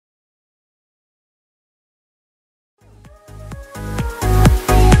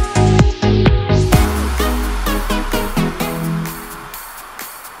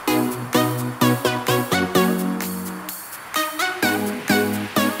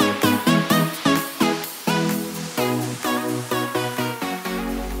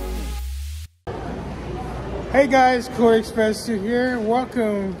Hey guys, Koreyexpress2 here.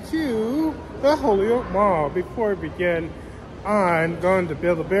 Welcome to the Holyoke Mall. Before we begin on going to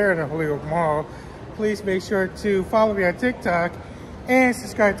Build-A-Bear in the Holyoke Mall, please make sure to follow me on TikTok and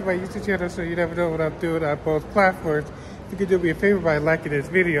subscribe to my YouTube channel so you never know what I'm doing on both platforms. If you could do me a favor by liking this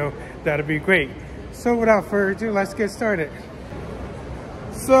video, that'd be great. So without further ado, let's get started.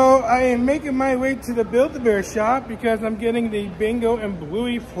 So I am making my way to the Build-A-Bear shop because I'm getting the Bingo and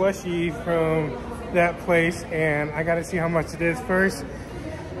Bluey plushie from that place, and I gotta see how much it is first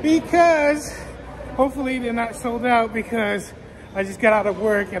because hopefully they're not sold out, because I just got out of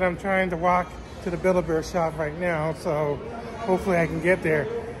work and I'm trying to walk to the Build-A-Bear shop right now, so hopefully I can get there.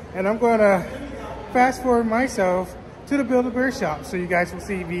 And I'm gonna fast forward myself to the Build-A-Bear shop so you guys will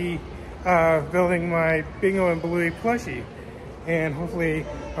see me building my Bingo and Bluey plushie, and hopefully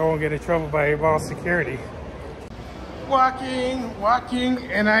I won't get in trouble by mall security. Walking,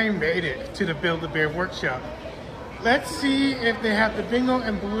 and I made it to the Build-A-Bear workshop. Let's see if they have the Bingo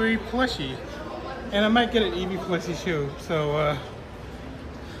and Bluey plushie, and I might get an EEVEE plushie too. So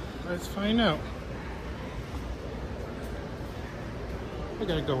let's find out. I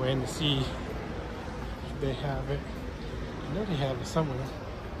gotta go in to see if they have it. I know they have it somewhere.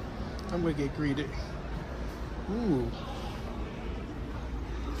 I'm gonna get greeted. Ooh.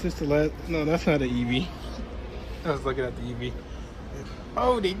 Is this the last? No, that's not an EEVEE. I was looking at the EEVEE.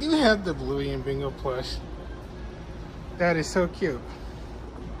 Oh, they do have the Bluey and Bingo plush. That is so cute.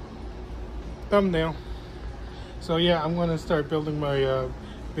 Thumbnail. So yeah, I'm gonna start building my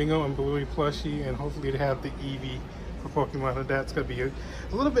Bingo and Bluey plushie, and hopefully to have the EEVEE for Pokemon, and that's gonna be a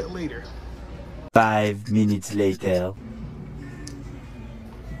little bit later. 5 minutes later.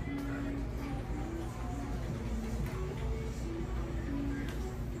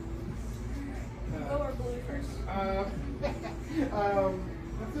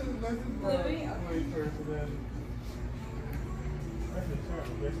 Bluey? Bluey first, and then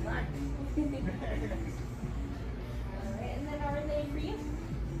Alright, and then are they for you?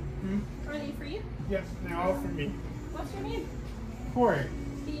 Are they for you? Yes, they're all for me. What's your name? Korey.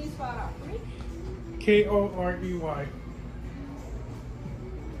 Can you spell it out for me? Korey.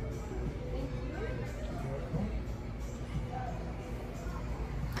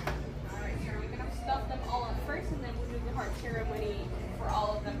 Alright, so we're going to stuff them all up first, and then we'll do the heart ceremony for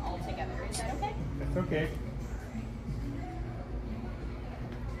all of them all together. Is that okay? That's okay.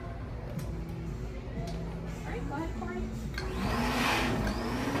 Alright, go ahead, Korey.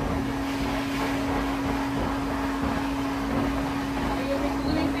 Are you a big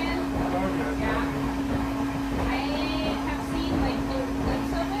Bluey fan? Oh, Yeah. I have seen like little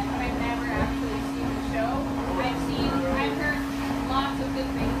clips of it, but I've never actually seen the show. I've heard lots of good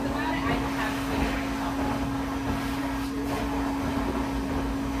things about it. I just haven't seen it myself.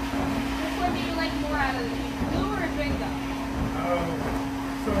 Which one do you like more out of the two? Blue or Bingo?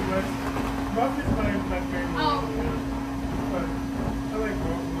 So Muff is my favorite. Oh. But I like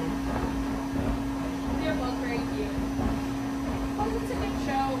both of them. They're both very cute. Well, it's a good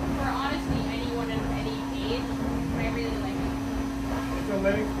show for honestly anyone of any age. I really like it. It's a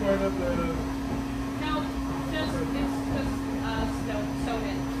letting part of the... No, it's just sewed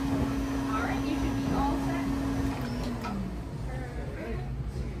in. Alright, you should be all set.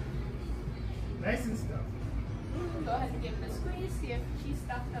 Nice and stuff. Go ahead and give it a squeeze, see if she's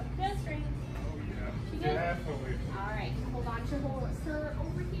stuffed up just right. Oh yeah. She good? Definitely. Alright, hold on to her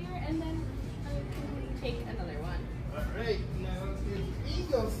over here, and then take another one. Alright, now it's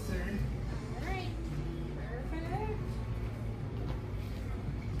Eagle's turn. Alright, perfect.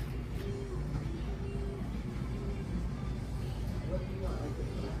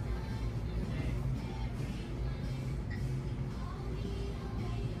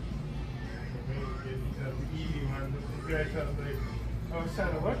 You guys have like, I was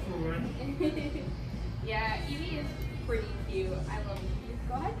trying to look for one. Yeah, EEVEE is pretty cute. I love EEVEE.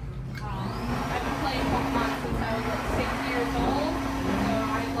 Go ahead. I've been playing Pokemon since I was like 6 years old, so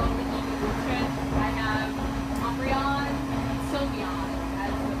I love the EEVEE version. I have Umbreon and Sylveon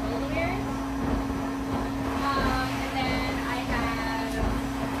as the Build-A-Bears. And then I have,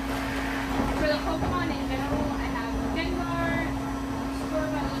 for the Pokemon in general, I have Gengar,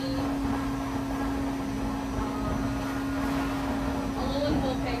 Scorbunny, Alolan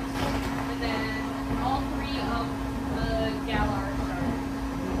Vulpix, and then all three of the Galar starters.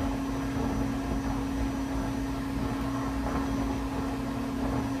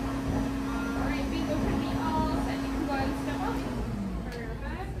 Alright, Bingo should be all set. You can go ahead and step up.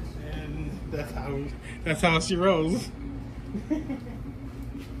 Perfect. And that's how she rolls.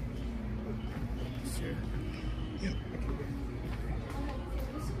 Sure. Yep.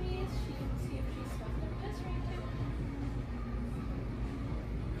 Squeeze. She can see if she's stuffed up this right now.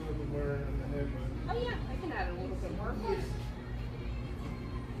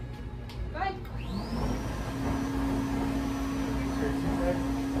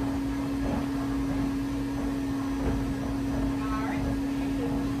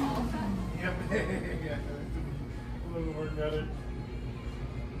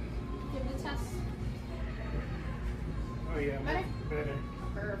 test. Oh yeah, Better? better.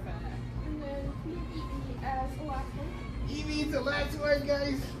 Perfect. And then EEVEE as the last one. EEVEE's the last one,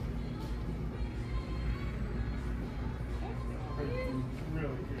 guys. Really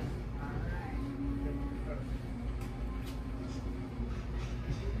good.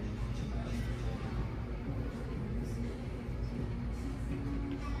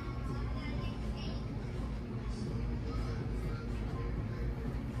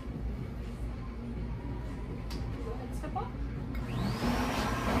 Go ahead and step up. Do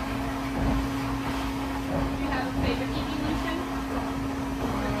you have a favorite evolution?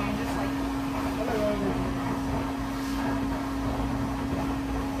 Just like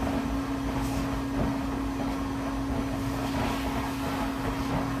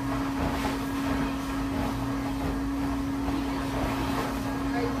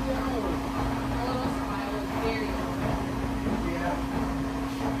I know. a little smile is very important. Yeah.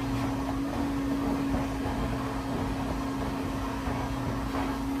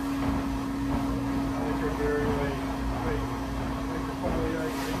 I like her very like the probably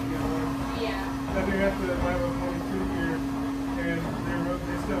like Indian one. Yeah. I think after that Milo 22 year, and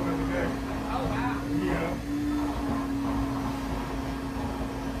they still in the deck. Oh wow. Yeah.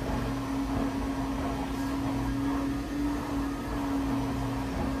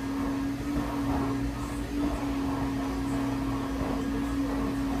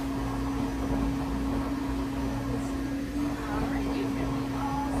 Alright, you can be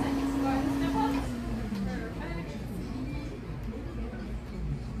all set. You can go ahead and step up. Perfect.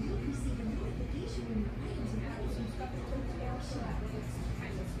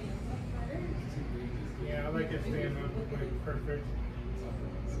 Yeah, I like it stand up like perfect.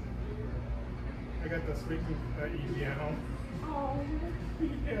 I got the squeaky EEVEE at home. Oh,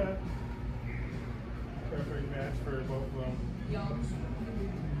 Yeah. Perfect match for both of them. yum.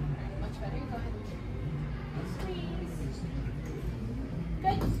 Much better. Go ahead. Squeeze.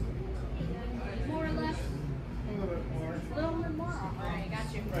 Good. More or less. A little bit more. A little bit more. Alright,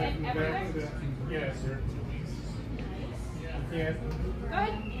 got you. Right, Okay, back to everywhere. the, yeah, sir. Yeah. Go ahead.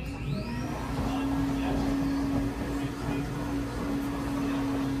 Alright.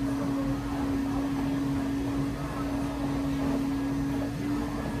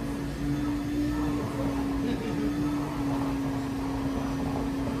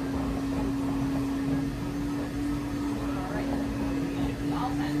 All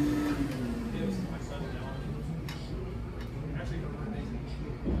set.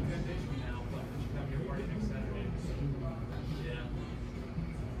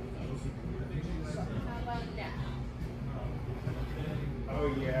 How about now? Oh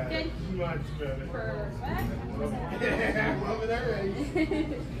yeah. Good. Much better. Perfect. Yeah, I love it already.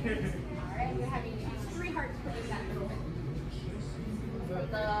 Alright, we're having these 3 hearts for the back open. For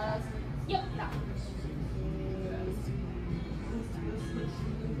the. Yep, that one.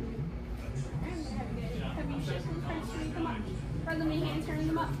 Have you shake them, try to straighten them up. Spread them in hand, turn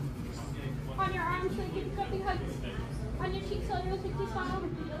them up. On your arms, so give cupping hugs. On your cheeks, so you'll take you smile.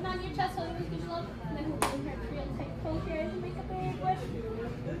 And on your chest, so you'll give love. And then we'll bring her real tight. Close your eyes and make a big wish.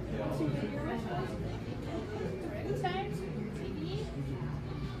 To your wish list. 3 times. EEVEE.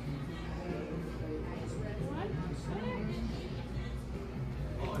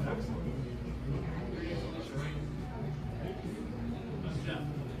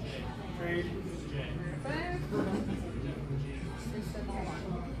 Trade.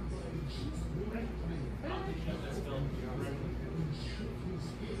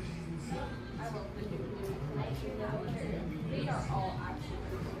 They are all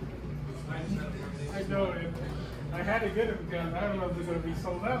absolutely. I know it. I had to get it because I don't know if they're going to be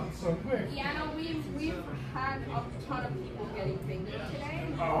sold out so quick. Yeah, no, we've had a ton of people getting fingered today.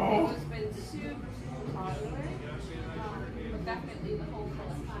 Oh. It's been super popular. But definitely the whole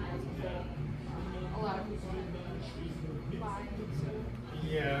collection as a whole. A lot of people buying.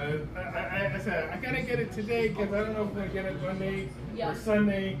 Yeah, I said I gotta get it today because I don't know if I'm gonna get it Monday Yeah. or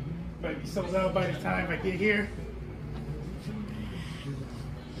Sunday, but be sold out by the time I get here.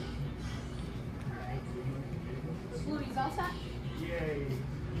 Bluey's all set. Yay!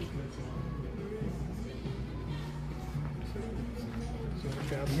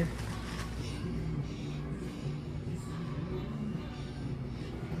 So down here.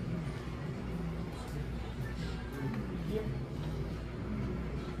 Yep.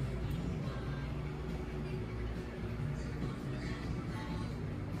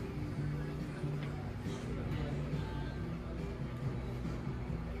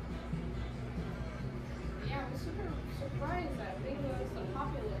 Yeah, I was super surprised that Bingo was so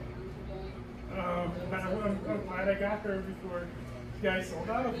popular today. I'm glad I got her before you guys sold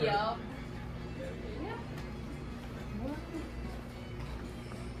out of her. Yep. Yeah.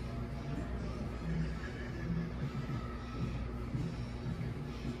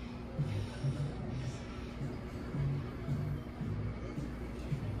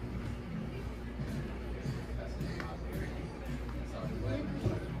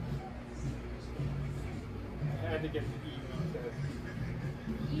 I had to get the EEVEE test.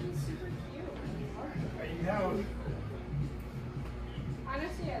 EEVEE's super cute. I know.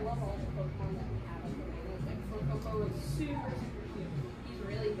 Honestly, I love all the Pokemon that we have at the moment. Like, Coco is super cute. He's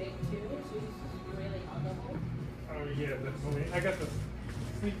really big too, so he's really huggable. Oh yeah, definitely. I got the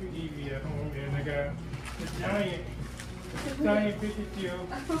sleeping EEVEE at home, and I got the giant Pikachu,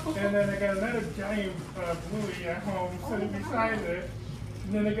 and then I got another giant Bluey at home sitting beside it.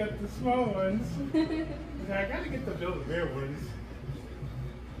 And then I got the small ones. And I gotta get the Build-A-Bear ones.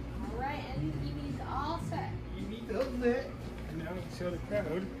 Alright, and EEVEE's all set. EEVEE does that. And now I'll show the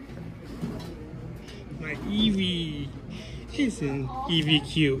crowd. My EEVEE. Isn't EEVEE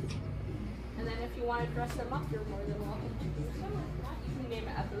cute? And then if you want to dress them up, you're more than welcome to do so. If not, you can name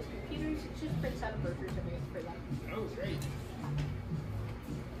it at those computers. It's just prints out burgers of it for them. Oh, great.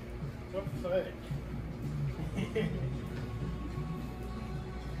 So fun.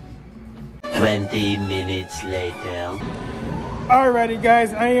 20 minutes later. Alrighty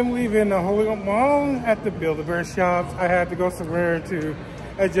guys, I am leaving the Holyoke Mall at the Build-A-Bear shops. I had to go somewhere to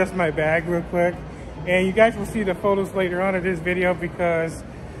adjust my bag real quick. And you guys will see the photos later on in this video because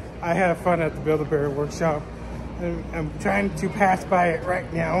I had fun at the Build-A-Bear workshop. And I'm trying to pass by it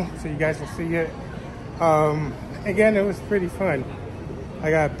right now so you guys will see it. Again, it was pretty fun. I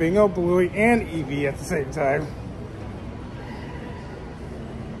got Bingo, Bluey, and EEVEE at the same time.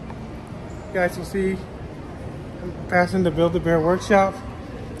 You guys will see I'm passing the Build-A-Bear workshop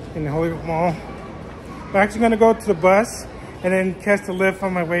in the Holyoke Mall. I'm actually gonna go to the bus and then catch the lift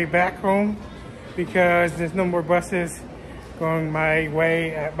on my way back home because there's no more buses going my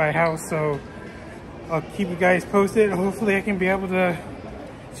way at my house. So I'll keep you guys posted. Hopefully I can be able to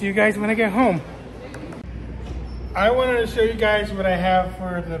see you guys when I get home. I wanted to show you guys what I have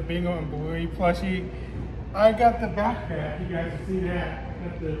for the Bingo and Bluey plushie. I got the backpack. You guys can see that.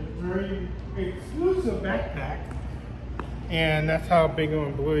 Got the very exclusive backpack. And that's how Bingo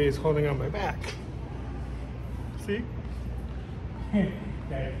and Bluey is holding on my back. See? Yeah, you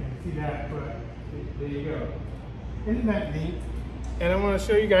can see that, but there you go. Isn't that neat? And I want to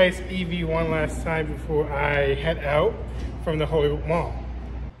show you guys EEVEE one last time before I head out from the Holyoke Mall.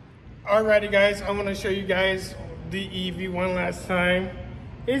 Alrighty guys, I want to show you guys the EEVEE one last time.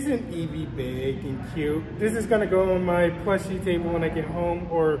 Isn't EEVEE big and cute? This is gonna go on my plushie table when I get home,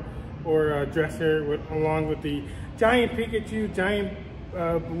 or a dresser along with the giant Pikachu, giant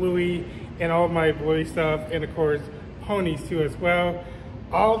Bluey, and all my Bluey stuff, and of course ponies too as well.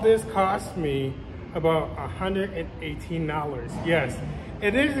 All this cost me about $118. Yes,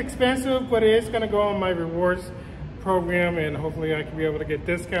 it is expensive, but it is gonna go on my rewards program, and hopefully I can be able to get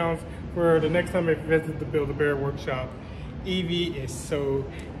discounts for the next time I visit the Build-A-Bear workshop. EEVEE is so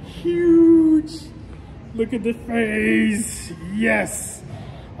huge. Look at the face. Yes,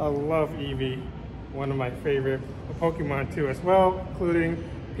 I love EEVEE. One of my favorite Pokemon too as well, including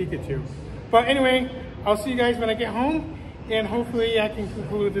Pikachu. But anyway, I'll see you guys when I get home, and hopefully I can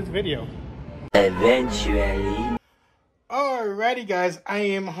conclude this video. Eventually. Alrighty guys, I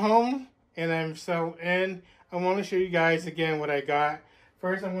am home and I'm settled in. I want to show you guys again what I got.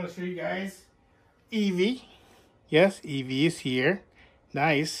 First, I want to show you guys EEVEE. Yes, EEVEE is here.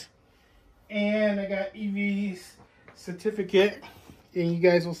 Nice. And I got EEVEE's certificate. And you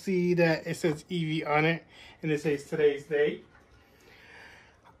guys will see that it says EEVEE on it. And it says today's date.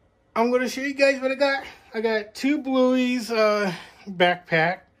 I'm going to show you guys what I got. I got two Bluey's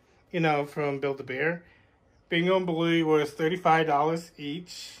backpack, you know, from Build-A-Bear. Bingo and Bluey was $35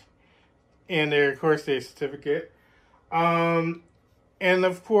 each. And of course, their certificate. And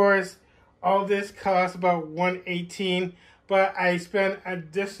of course, all this costs about $118, but I spent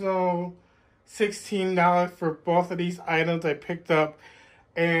additional $16 for both of these items I picked up,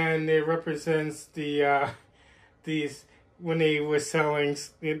 and it represents the these when they were selling,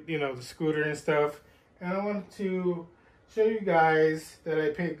 you know, the scooter and stuff. And I wanted to show you guys that I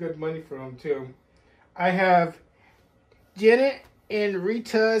paid good money for them too. I have Janet and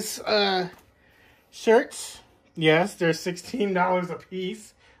Rita's shirts. Yes, they're $16 a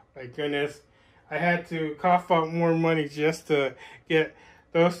piece. My goodness, I had to cough out more money just to get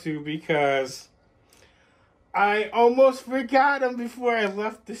those two because I almost forgot them before I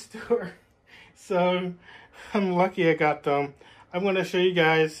left the store. So I'm lucky I got them. I'm going to show you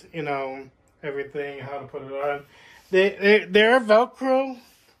guys, you know, everything, how to put it on. They're Velcro,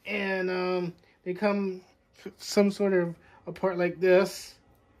 And they come some sort of apart like this.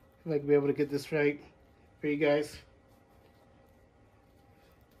 If I can be able to get this right for you guys.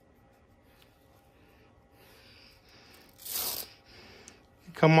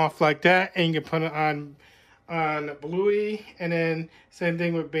 Come off like that, and you can put it on Bluey, and then same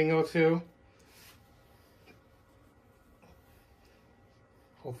thing with Bingo too.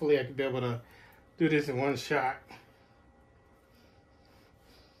 Hopefully I can be able to do this in one shot.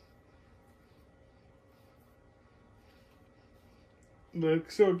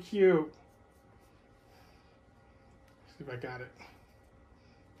 Looks so cute. Let's see if I got it.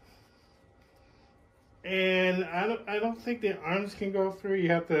 And I don't think the arms can go through. You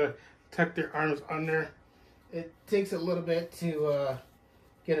have to tuck their arms under. It takes a little bit to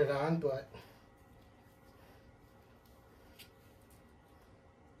get it on, but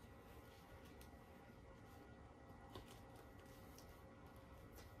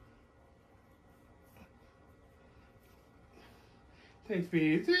takes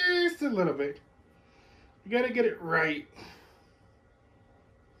me just a little bit. You gotta get it right.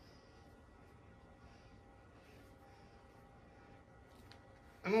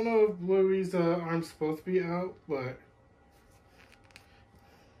 I don't know if Bluey's arm's supposed to be out, but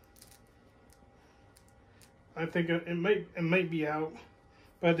I think it might be out.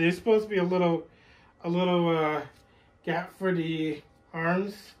 But there's supposed to be a little gap for the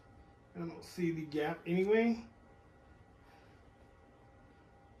arms. I don't see the gap anyway.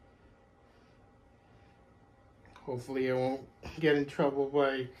 Hopefully I won't get in trouble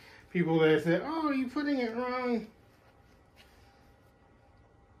by people that say, "Oh, you're putting it wrong."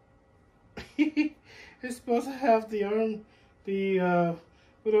 It's supposed to have the arm, the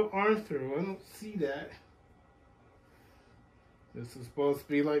little arm through. I don't see that. This is supposed to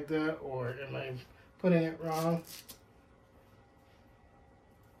be like that, or am I putting it wrong?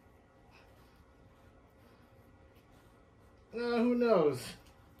 Who knows?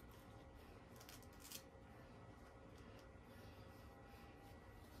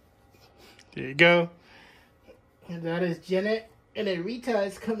 There you go. And that is Janet, and then Rita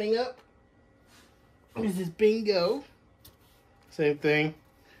is coming up. This is Bingo. Same thing,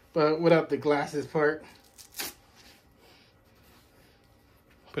 but without the glasses part.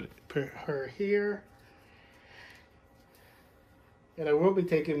 Put her here. And I will be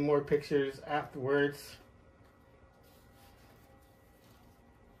taking more pictures afterwards.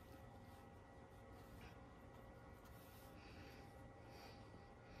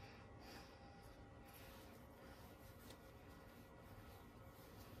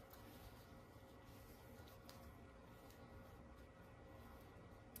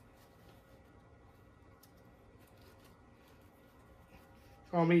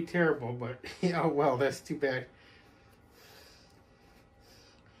 Call me terrible, but oh well, that's too bad.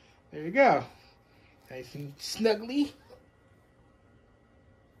 There you go. Nice and snuggly.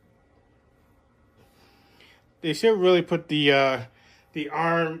 They should really put the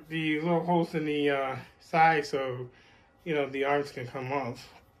arm, the little holes in the side, so you know the arms can come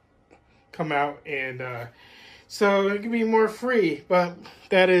out, and so it can be more free. But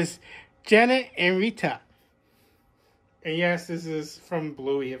that is Janet and Rita. And yes, this is from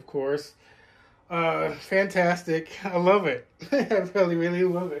Bluey, of course. Fantastic. I love it. I really, really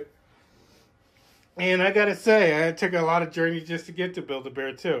love it. And I gotta say, I took a lot of journey just to get to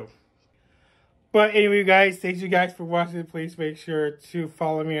Build-A-Bear too. But anyway, guys, thank you guys for watching. Please make sure to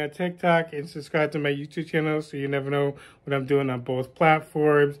follow me on TikTok and subscribe to my YouTube channel so you never know what I'm doing on both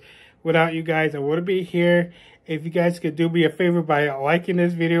platforms. Without you guys, I wouldn't be here. If you guys could do me a favor by liking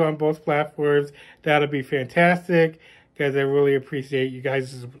this video on both platforms, that'll be fantastic. Because I really appreciate you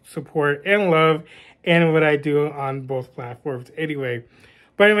guys' support and love and what I do on both platforms anyway.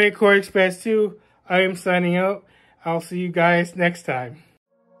 But anyway, Koreyexpress2, I am signing out. I'll see you guys next time.